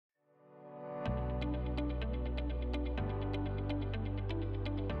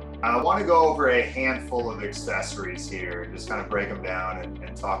I want to go over a handful of accessories here, just kind of break them down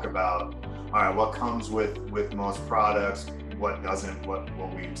and talk about, all right, what comes with most products, what doesn't, what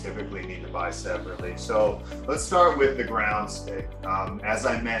we typically need to buy separately. So let's start with the ground stick. As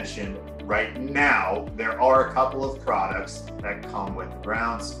I mentioned, right now, there are a couple of products that come with the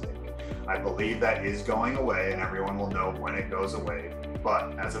ground stick. I believe that is going away, and everyone will know when it goes away.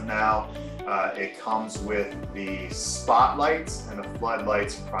 But as of now, it comes with the spotlights and the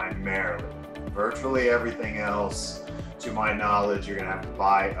floodlights primarily. Virtually everything else, to my knowledge, you're gonna have to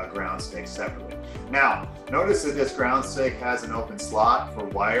buy a ground stick separately. Now, notice that this ground stick has an open slot for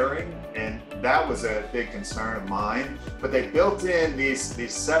wiring, and that was a big concern of mine. But they built in these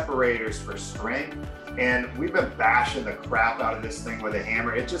separators for strength, and we've been bashing the crap out of this thing with a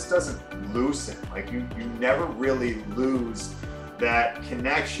hammer. It just doesn't loosen. Like you never really lose that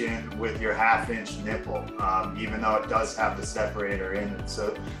connection with your 1/2-inch nipple, even though it does have the separator in it.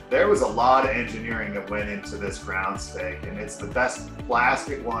 So there was a lot of engineering that went into this ground stick, and it's the best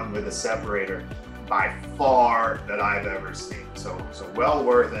plastic one with a separator by far that I've ever seen. So well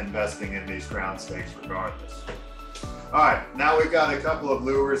worth investing in these ground sticks regardless. All right, now we've got a couple of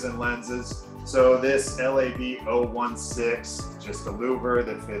louvers and lenses. So this LAB 016, just a louver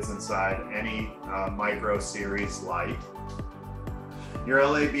that fits inside any Micro Series light. Your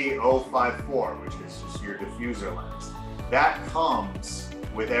LAB 054, which is just your diffuser lens. That comes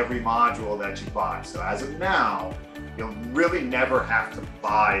with every module that you buy. So as of now, you'll really never have to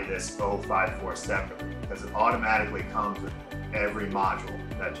buy this 054 separately because it automatically comes with every module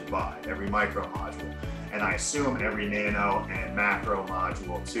that you buy, every micro module. And I assume every nano and macro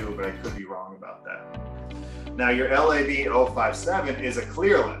module too, but I could be wrong about that. Now your LAB 057 is a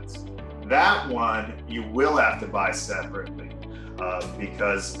clear lens. That one you will have to buy separately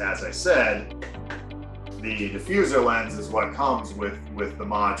because, as I said, the diffuser lens is what comes with the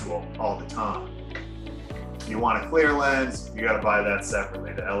module all the time. If you want a clear lens, you got to buy that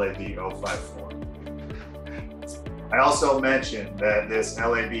separately, the LAB 054. I also mentioned that this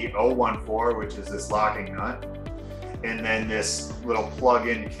LAB 014, which is this locking nut, and then this little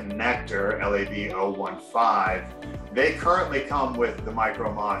plug-in connector, LAB 015, they currently come with the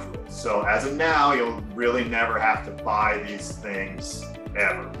micro modules. So as of now, you'll really never have to buy these things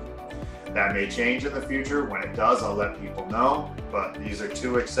ever. That may change in the future. When it does, I'll let people know, but these are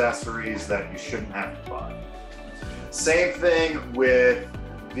two accessories that you shouldn't have to buy. Same thing with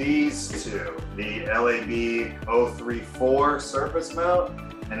these two, the LAB 034 surface mount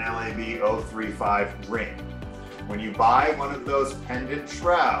and LAB 035 ring. When you buy one of those pendant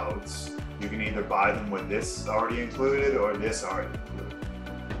shrouds, you can either buy them with this already included or this already included.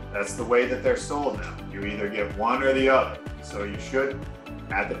 That's the way that they're sold now. You either get one or the other. So you should,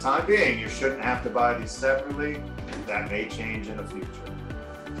 at the time being, you shouldn't have to buy these separately. That may change in the future.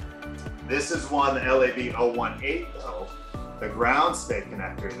 This is one, the LAB 018 though, the ground stick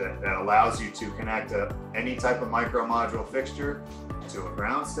connector that allows you to connect any type of micro module fixture to a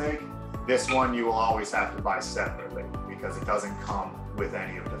ground stick. This one you will always have to buy separately because it doesn't come with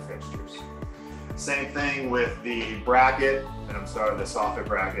any of the fixtures. Same thing with the bracket, and I'm sorry, the soffit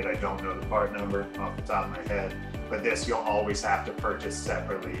bracket, I don't know the part number off the top of my head, but this you'll always have to purchase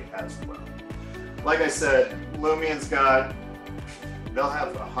separately as well. Like I said, Lumien's they'll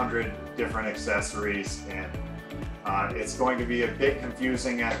have 100 different accessories, and it's going to be a bit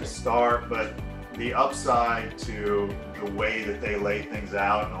confusing at the start, but the upside to the way that they lay things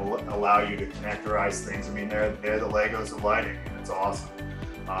out and allow you to connectorize things, I mean, they're the Legos of lighting, and it's awesome.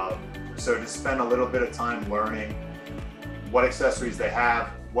 So just spend a little bit of time learning what accessories they have,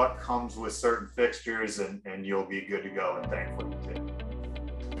 what comes with certain fixtures, and you'll be good to go, and thankfully you did.